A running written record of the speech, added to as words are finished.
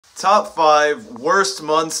Top 5 worst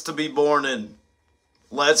months to be born in.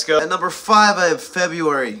 Let's go. At number 5, I have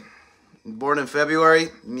February. Born in February?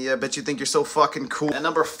 Yeah, I bet you think you're so fucking cool. At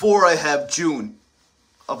number 4, I have June.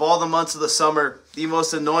 Of all the months of the summer, the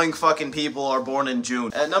most annoying fucking people are born in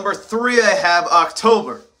June. At number 3, I have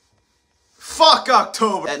October. Fuck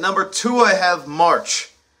October. At number 2, I have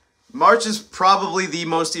March. March is probably the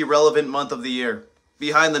most irrelevant month of the year,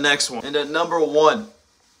 behind the next one. And at number 1,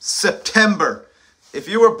 September. If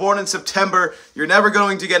you were born in September, you're never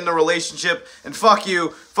going to get in a relationship, and fuck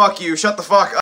you, shut the fuck up.